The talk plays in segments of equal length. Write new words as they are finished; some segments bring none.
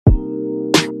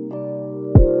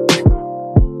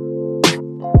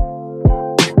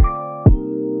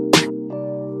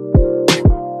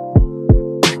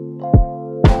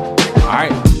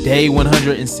Day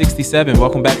 167.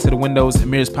 Welcome back to the Windows and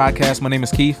Mirrors podcast. My name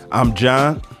is Keith. I'm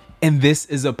John. And this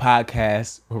is a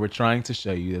podcast where we're trying to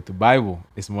show you that the Bible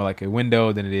is more like a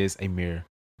window than it is a mirror.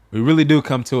 We really do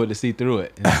come to it to see through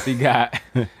it and to see God,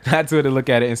 not to it to look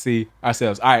at it and see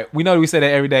ourselves. All right, we know we say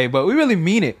that every day, but we really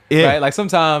mean it, right? Like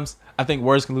sometimes I think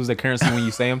words can lose their currency when you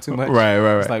say them too much.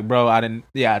 Right. It's like, bro, I tuned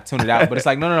it out. But it's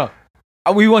like, no.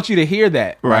 We want you to hear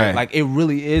that, right? Like it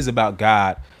really is about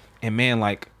God. And man,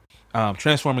 like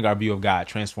transforming our view of God,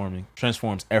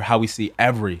 transforms how we see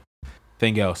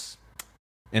everything else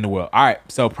in the world. All right,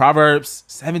 so Proverbs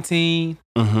 17.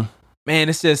 Mm-hmm. Man,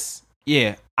 it's just,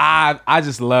 I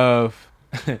just love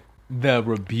the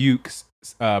rebukes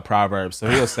Proverbs. So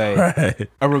he'll say,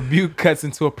 a rebuke cuts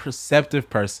into a perceptive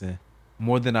person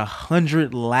more than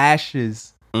 100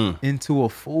 lashes into a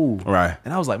fool. Right.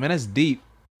 And I was like, man, that's deep.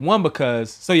 One,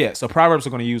 because, so Proverbs are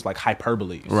going to use like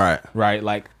hyperbole. Right.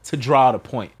 Like to draw the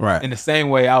point. Right. In the same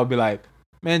way, I would be like,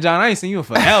 man, John, I ain't seen you in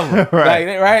forever.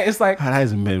 Right. It's like. That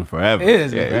hasn't been forever. It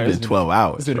is. It's been 12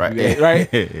 hours. Right.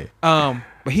 Right.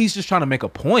 But he's just trying to make a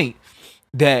point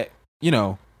that,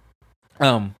 the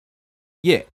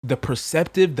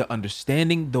perceptive, the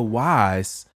understanding, the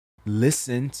wise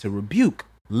listen to rebuke,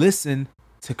 listen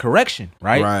to correction.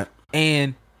 Right.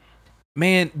 And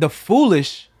man, the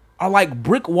foolish are like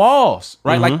brick walls,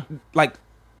 right? Mm-hmm. Like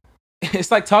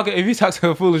it's like talking. If you talk to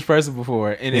a foolish person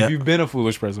before, and if you've been a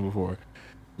foolish person before,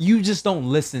 you just don't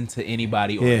listen to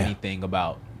anybody or anything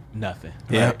about nothing.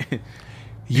 Right? Yeah.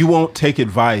 You won't take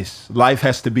advice. Life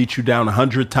has to beat you down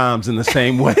 100 times in the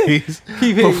same ways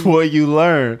before you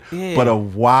learn. Yeah. But a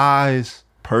wise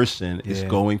person is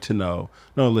going to know.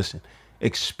 No, listen.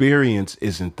 Experience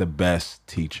isn't the best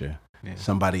teacher. Yeah.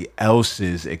 Somebody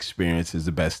else's experience is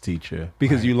the best teacher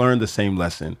because you learn the same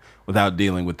lesson without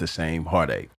dealing with the same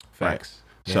heartache. Facts.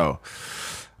 Right? Yeah.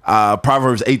 So,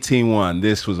 Proverbs 18:1.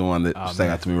 This was the one that stuck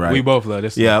out to me, right? We both love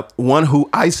this. Yeah. One who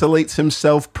isolates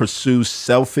himself pursues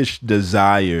selfish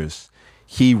desires.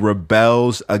 He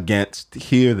rebels against,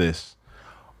 hear this,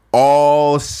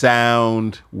 all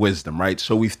sound wisdom, right?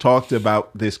 So we've talked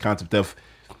about this concept of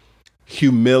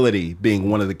humility being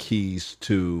one of the keys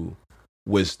to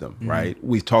wisdom, right?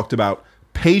 We've talked about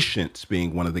patience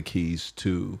being one of the keys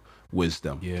to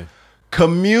wisdom. Yeah.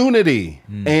 Community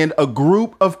and a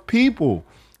group of people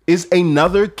is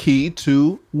another key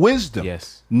to wisdom.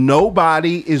 Yes.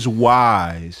 Nobody is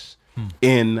wise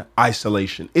in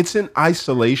isolation. It's in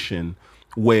isolation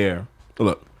where,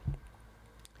 look,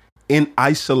 in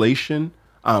isolation,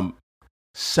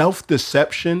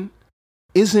 self-deception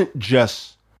isn't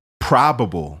just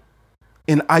probable.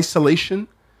 In isolation,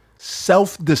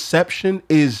 self-deception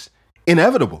is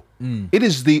inevitable. It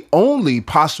is the only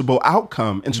possible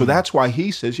outcome. And so that's why he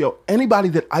says, anybody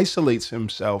that isolates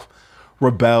himself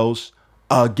rebels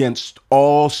against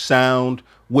all sound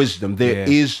wisdom. There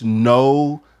is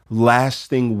no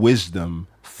lasting wisdom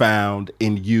found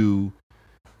in you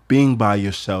being by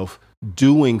yourself,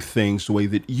 doing things the way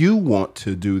that you want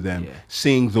to do them,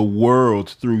 seeing the world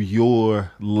through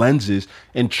your lenses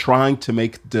and trying to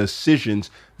make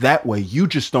decisions that way. You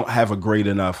just don't have a great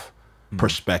enough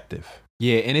perspective.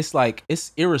 Yeah, and it's like,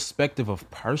 it's irrespective of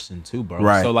person too, bro.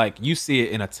 Right. So like you see it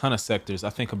in a ton of sectors.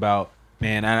 I think about,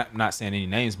 man, I'm not saying any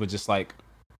names, but just like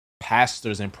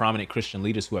pastors and prominent Christian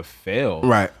leaders who have failed.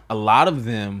 Right. A lot of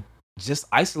them just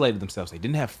isolated themselves. They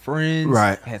didn't have friends.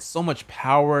 Right. They had so much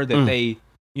power that they,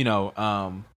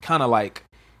 kind of like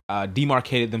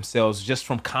demarcated themselves just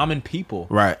from common people.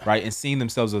 Right. And seeing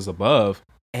themselves as above.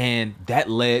 And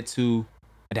that led to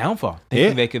a downfall.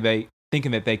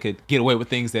 Thinking that they could get away with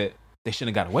things that they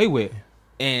shouldn't have got away with.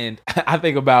 And I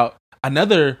think about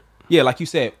another, like you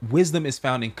said, wisdom is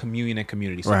found in communion and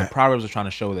community. So the Proverbs are trying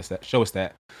to show us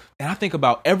that. And I think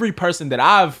about every person that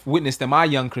I've witnessed in my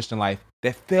young Christian life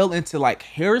that fell into like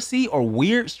heresy or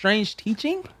weird, strange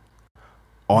teaching.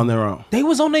 On their own. They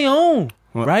was on their own,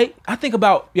 right? I think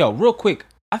about, real quick.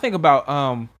 I think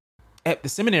about at the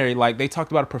seminary, like they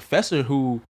talked about a professor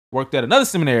who worked at another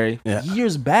seminary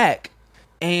years back.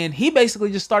 And he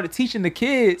basically just started teaching the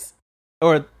kids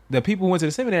or the people who went to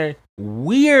the seminary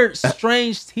weird,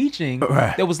 strange teaching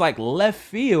that was like left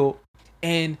field.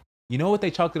 And you know what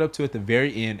they chalked it up to at the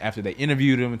very end after they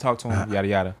interviewed him and talked to him, yada,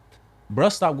 yada.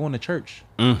 Bruh stopped going to church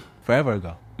forever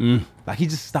ago. Like he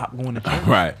just stopped going to church.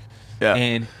 Right. Yeah.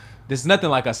 And there's nothing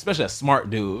like, especially a smart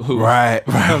dude who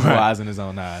becomes wise in his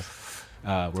own eyes,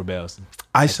 rebels.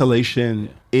 Isolation,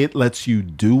 it lets you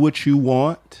do what you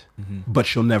want,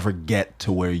 but you'll never get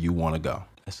to where you want to go.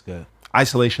 That's good.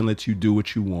 Isolation lets you do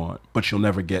what you want, but you'll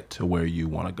never get to where you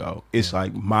want to go. It's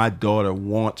like my daughter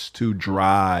wants to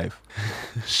drive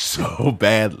so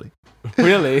badly.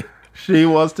 Really? She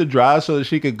wants to drive so that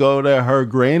she could go to her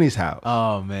granny's house.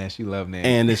 Oh man, she loved Nanny.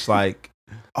 And it's like,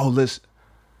 oh, listen,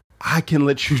 I can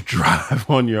let you drive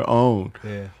on your own.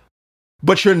 Yeah.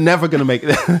 But you're never going to make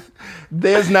it.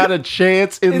 There's not a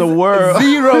chance in the world.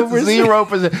 0%.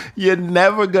 0%. You're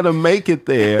never going to make it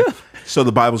there. So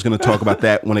the Bible's going to talk about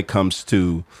that when it comes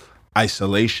to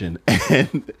isolation.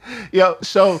 And,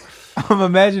 so I'm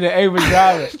imagining Ava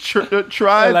driving.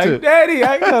 Trying like, to. Daddy,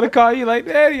 I got to call you like,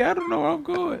 Daddy, I don't know where I'm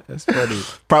going. That's funny.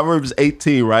 Proverbs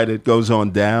 18, right? It goes on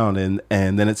down. And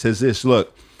then it says this,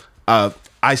 look,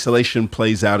 isolation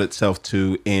plays out itself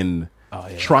too in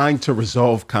trying to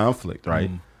resolve conflict, right?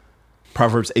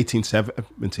 Proverbs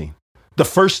 18:17. The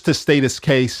first to state his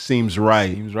case seems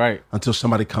right until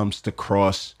somebody comes to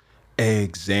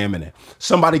cross-examine it.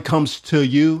 Somebody comes to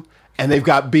you and they've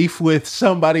got beef with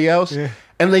somebody else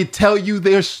and they tell you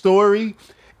their story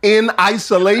in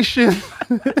isolation.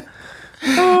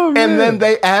 And then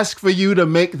they ask for you to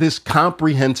make this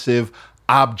comprehensive,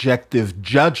 objective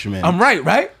judgment. I'm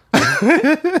right?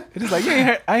 It's like,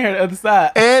 I ain't heard the other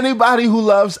side. Anybody who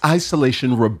loves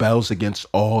isolation rebels against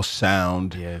all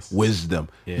sound wisdom.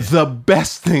 Yeah. The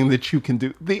best thing that you can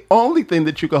do, the only thing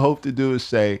that you can hope to do is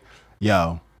say,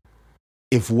 yo,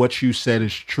 if what you said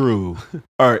is true,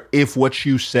 or if what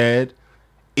you said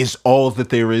is all that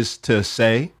there is to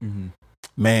say,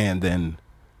 man, then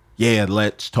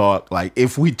let's talk. Like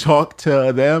if we talk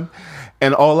to them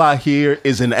and all I hear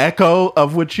is an echo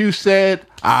of what you said,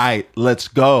 all right, let's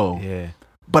go. Yeah.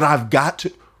 But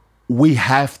we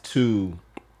have to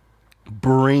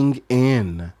bring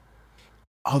in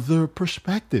other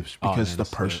perspectives because the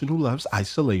person who loves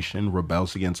isolation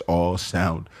rebels against all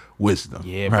sound wisdom.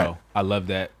 Yeah, bro. I love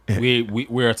that. We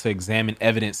are to examine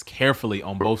evidence carefully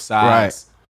on both sides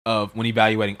of when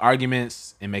evaluating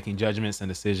arguments and making judgments and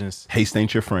decisions. Haste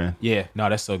ain't your friend. Yeah. No,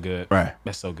 that's so good. Right.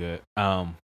 That's so good.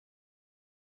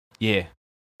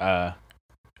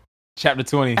 Chapter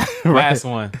 20, last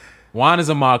one. Wine is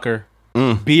a mocker.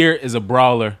 Beer is a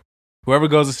brawler. Whoever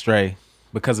goes astray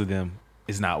because of them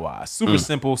is not wise. Super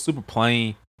simple, super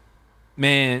plain.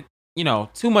 Man,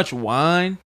 too much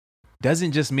wine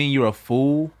doesn't just mean you're a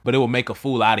fool, but it will make a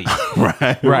fool out of you.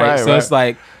 Right. So it's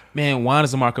like, man, wine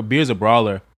is a mocker. Beer is a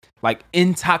brawler. Like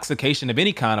intoxication of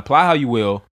any kind, apply how you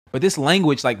will. But this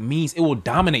language means it will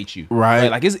dominate you. Right.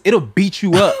 Like it'll beat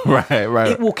you up. Right.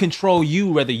 It will control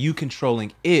you rather you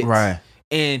controlling it. Right.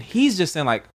 And he's just saying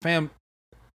like, fam,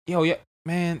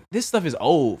 man, this stuff is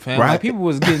old, fam. Like people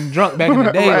was getting drunk back in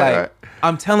the day.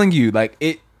 I'm telling you, like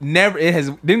it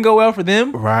didn't go well for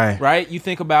them. Right. You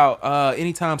think about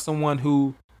anytime someone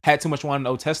who had too much wine in the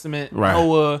Old Testament,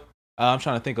 Noah, I'm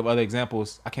trying to think of other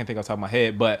examples. I can't think off the top of my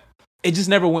head, but it just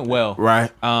never went well.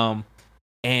 Right.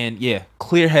 And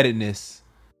clear-headedness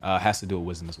has to do with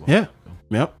wisdom as well. Yeah.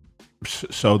 Yep.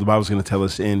 So the Bible's going to tell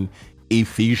us in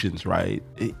Ephesians, right?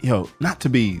 Not to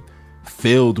be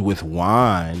filled with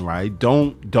wine, right?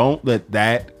 Don't let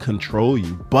that control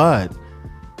you, but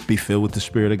be filled with the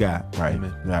Spirit of God, right?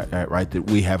 Amen. Right. That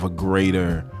we have a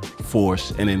greater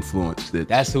force and influence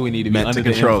that's who we need to be meant under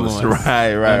to control us.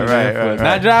 Right.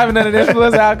 Not driving under the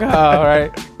influence of alcohol,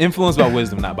 right? Influenced by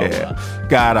wisdom, not by wine.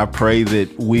 God, I pray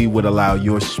that we would allow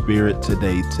your Spirit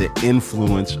today to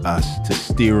influence us, to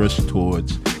steer us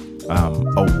towards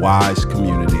a wise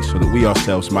community so that we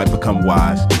ourselves might become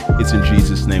wise. It's in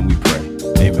Jesus' name we pray.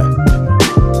 Amen.